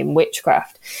dabbling in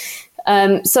witchcraft.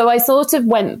 So I sort of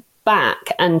went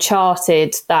back and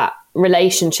charted that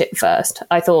relationship first.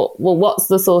 I thought, well, what's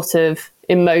the sort of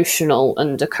emotional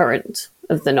undercurrent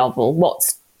of the novel?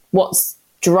 What's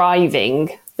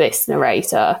driving this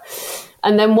narrator?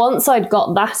 And then once I'd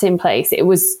got that in place, it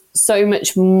was so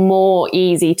much more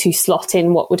easy to slot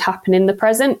in what would happen in the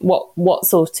present, what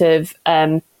sort of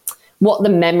what the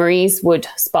memories would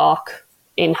spark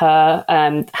in her,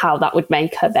 how that would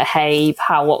make her behave,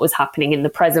 how what was happening in the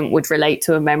present would relate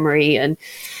to a memory and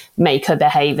make her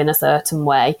behave in a certain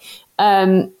way.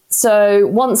 So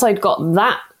once I'd got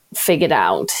that figured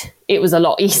out, it was a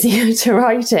lot easier to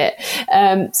write it.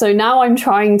 So now I'm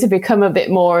trying to become a bit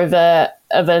more of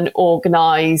an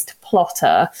organised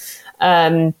plotter,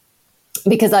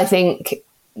 because I think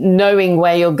knowing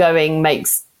where you're going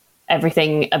makes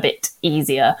everything a bit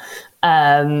easier,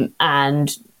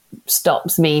 and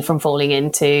stops me from falling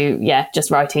into just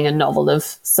writing a novel of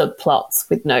subplots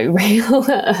with no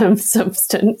real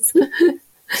substance.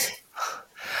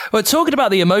 Well, talking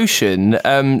about the emotion,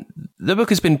 the book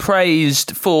has been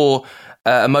praised for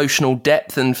emotional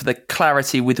depth and for the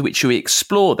clarity with which you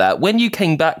explore that. When you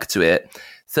came back to it,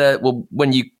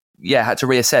 when you had to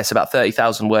reassess about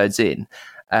 30,000 words in,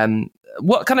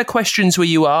 what kind of questions were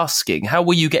you asking? How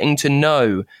were you getting to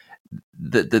know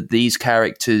these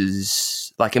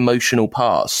characters' like emotional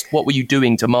past? What were you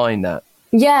doing to mine that?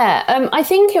 I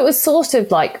think it was sort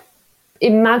of like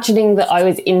imagining that I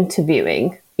was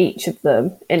interviewing each of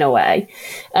them in a way.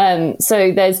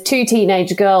 So there's two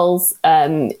teenage girls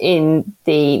in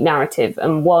the narrative,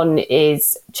 and one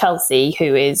is Chelsea,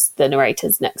 who is the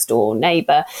narrator's next door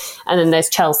neighbour, and then there's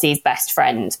Chelsea's best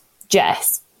friend,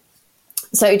 Jess.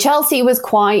 So Chelsea was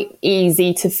quite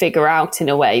easy to figure out in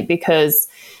a way because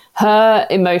her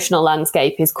emotional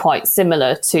landscape is quite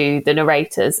similar to the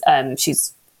narrator's.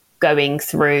 She's going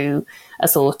through a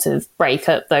sort of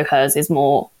breakup, though hers is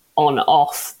more on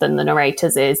off than the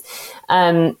narrator's is.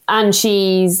 And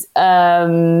she's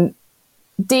dealing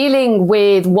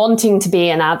with wanting to be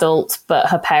an adult, but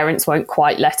her parents won't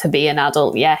quite let her be an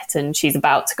adult yet. And she's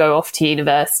about to go off to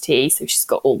university. So she's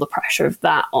got all the pressure of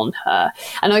that on her.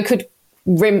 And I could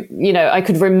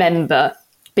remember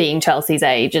being Chelsea's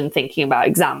age and thinking about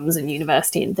exams and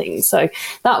university and things. So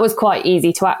that was quite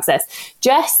easy to access.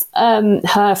 Jess,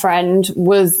 her friend,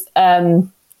 was a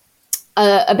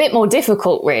bit more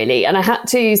difficult, really. And I had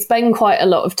to spend quite a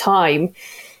lot of time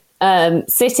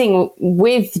sitting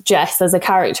with Jess as a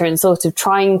character and sort of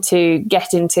trying to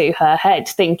get into her head,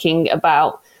 thinking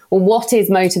about, well, what is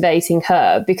motivating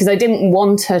her? Because I didn't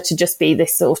want her to just be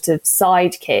this sort of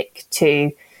sidekick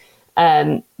to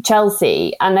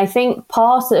Chelsea. And I think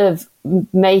part of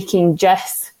making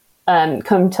Jess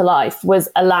come to life was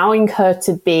allowing her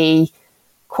to be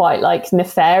quite like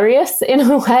nefarious in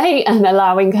a way, and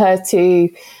allowing her to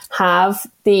have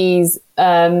these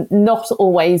not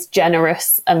always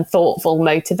generous and thoughtful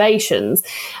motivations.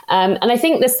 And I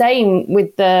think the same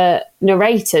with the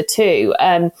narrator too.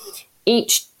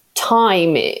 Each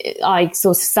time I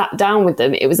sort of sat down with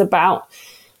them, it was about,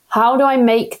 how do I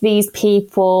make these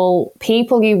people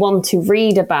you want to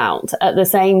read about at the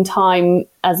same time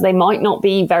as they might not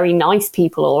be very nice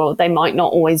people, or they might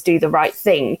not always do the right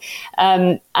thing?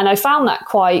 And I found that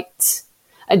quite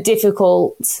a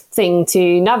difficult thing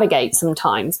to navigate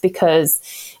sometimes, because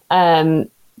the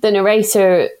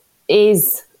narrator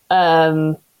is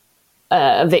a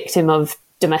victim of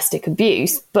domestic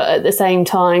abuse, but at the same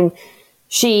time,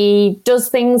 she does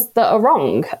things that are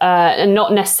wrong, and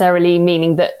not necessarily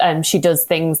meaning that she does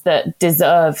things that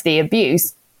deserve the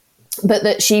abuse, but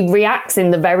that she reacts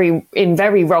in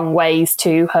very wrong ways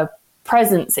to her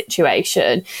present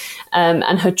situation,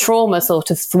 and her trauma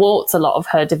sort of thwarts a lot of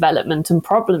her development and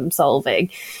problem solving.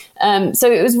 So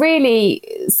it was really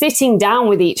sitting down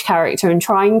with each character and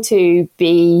trying to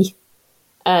be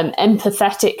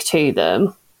empathetic to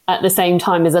them at the same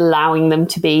time as allowing them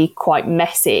to be quite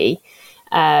messy.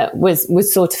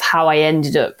 Was sort of how I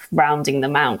ended up rounding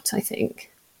them out, I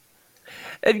think.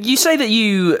 You say that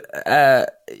you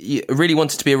really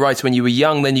wanted to be a writer when you were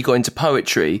young, then you got into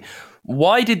poetry.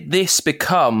 Why did this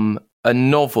become a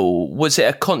novel? Was it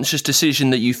a conscious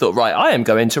decision that you thought, right, I am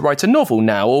going to write a novel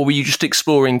now? Or were you just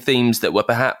exploring themes that were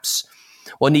perhaps,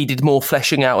 or needed more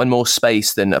fleshing out and more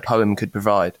space than a poem could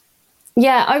provide?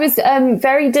 Yeah, I was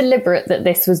very deliberate that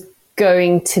this was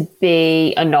going to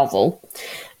be a novel,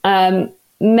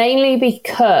 mainly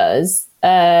because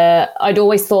I'd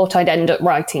always thought I'd end up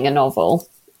writing a novel.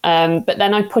 But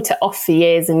then I put it off for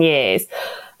years and years.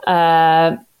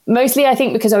 Mostly, I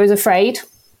think, because I was afraid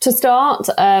to start.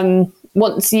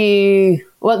 Once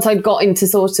I'd got into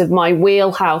sort of my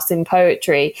wheelhouse in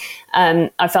poetry,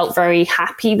 I felt very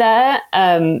happy there.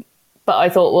 But I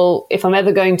thought, well, if I'm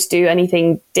ever going to do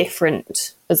anything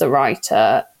different as a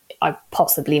writer, I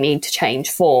possibly need to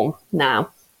change form now.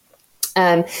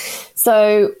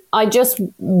 So I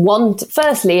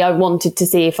I wanted to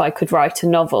see if I could write a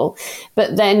novel.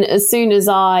 But then as soon as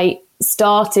I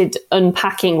started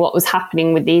unpacking what was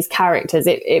happening with these characters,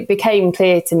 it became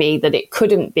clear to me that it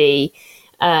couldn't be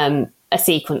a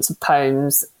sequence of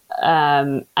poems,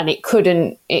 and it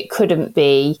couldn't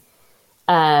be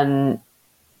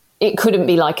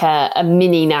like a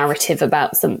mini narrative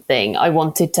about something. I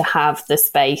wanted to have the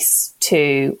space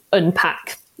to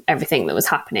unpack everything that was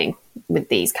happening with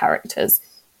these characters.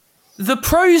 The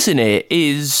prose in it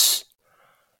is,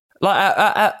 like,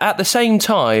 at the same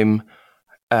time,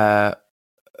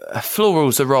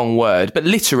 floral's the wrong word, but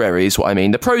literary is what I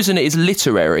mean. The prose in it is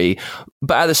literary,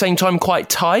 but at the same time quite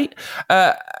tight,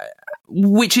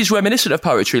 which is reminiscent of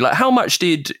poetry. Like, how much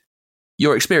did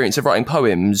your experience of writing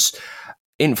poems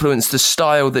influence the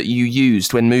style that you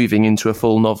used when moving into a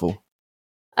full novel?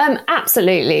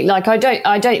 Absolutely. Like, I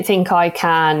don't think I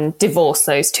can divorce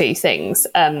those two things.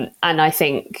 And I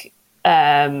think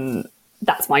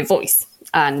that's my voice,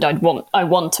 and I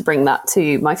want to bring that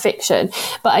to my fiction.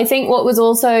 But I think what was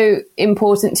also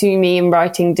important to me in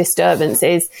writing Disturbance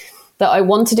is that I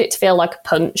wanted it to feel like a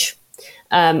punch.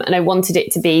 And I wanted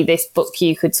it to be this book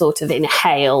you could sort of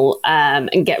inhale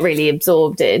and get really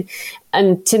absorbed in.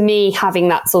 And to me, having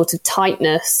that sort of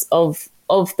tightness of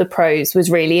the prose was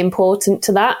really important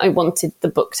to that. I wanted the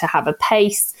book to have a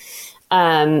pace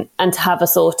and to have a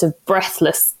sort of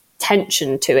breathless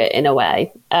tension to it in a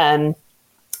way. And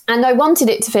I wanted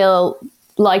it to feel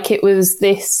like it was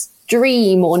this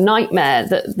dream or nightmare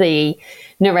that the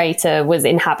narrator was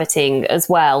inhabiting as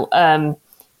well.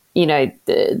 You know,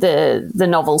 the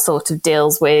novel sort of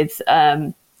deals with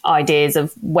ideas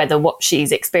of whether what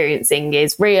she's experiencing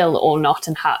is real or not,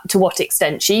 and to what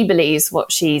extent she believes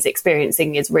what she's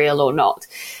experiencing is real or not.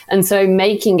 And so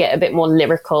making it a bit more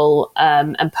lyrical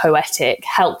and poetic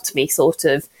helped me sort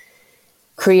of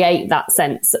create that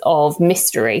sense of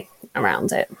mystery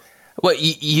around it. Well,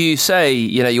 you say,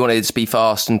 you know, you wanted it to be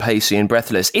fast and pacey and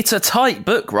breathless. It's a tight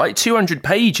book, right? 200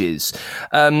 pages.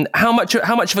 How much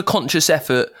of a conscious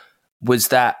effort was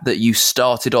that you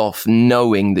started off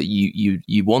knowing that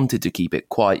you wanted to keep it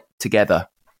quite together?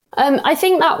 I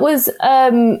think that was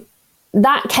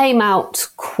that came out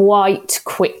quite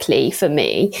quickly for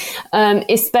me,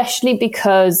 especially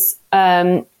because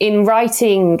in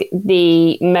writing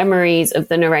the memories of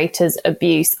the narrator's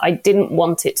abuse, I didn't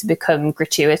want it to become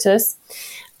gratuitous.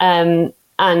 And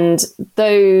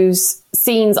those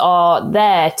scenes are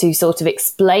there to sort of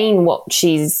explain what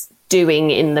she's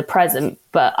doing in the present,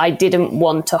 but I didn't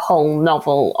want a whole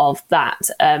novel of that.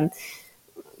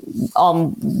 On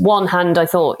one hand, I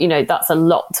thought, you know, that's a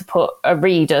lot to put a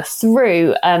reader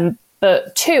through.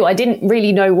 But two, I didn't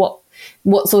really know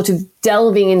what sort of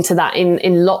delving into that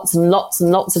in lots and lots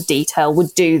and lots of detail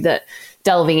would do that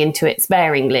delving into it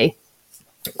sparingly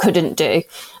couldn't do.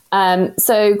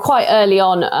 So quite early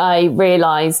on, I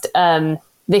realised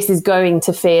this is going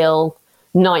to feel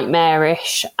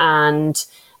nightmarish and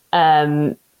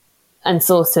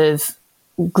sort of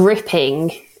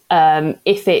gripping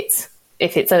if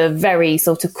it's a very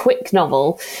sort of quick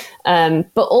novel,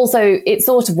 but also it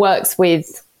sort of works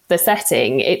with the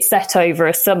setting. It's set over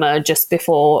a summer just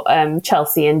before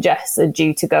Chelsea and Jess are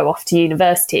due to go off to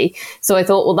university. So I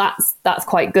thought, well, that's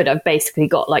quite good. I've basically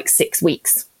got like 6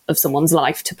 weeks of someone's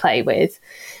life to play with,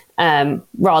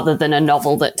 rather than a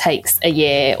novel that takes a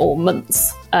year or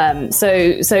months.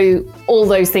 So all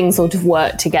those things sort of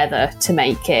work together to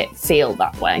make it feel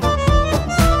that way.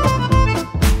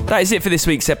 That is it for this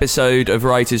week's episode of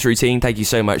Writer's Routine. Thank you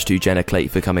so much to Jenna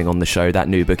Clake for coming on the show. That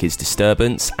new book is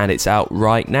Disturbance, and it's out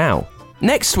right now.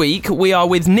 Next week, we are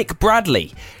with Nick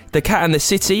Bradley, The Cat and the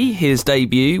City, his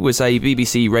debut, was a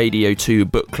BBC Radio 2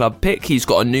 book club pick. He's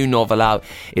got a new novel out.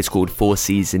 It's called 4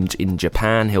 Seasons in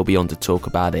Japan. He'll be on to talk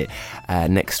about it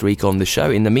next week on the show.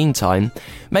 In the meantime,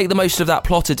 make the most of that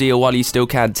Plotter deal while you still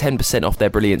can. 10% off their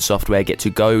brilliant software. Get to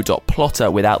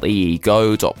go.plotter without the E.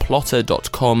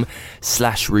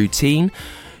 go.plotter.com/routine.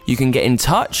 You can get in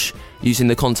touch using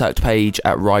the contact page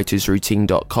at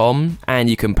writersroutine.com, and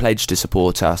you can pledge to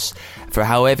support us for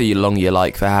however long you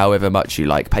like, for however much you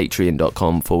like.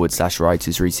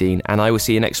 Patreon.com/writersroutine. And I will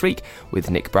see you next week with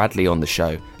Nick Bradley on the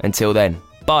show. Until then,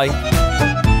 bye.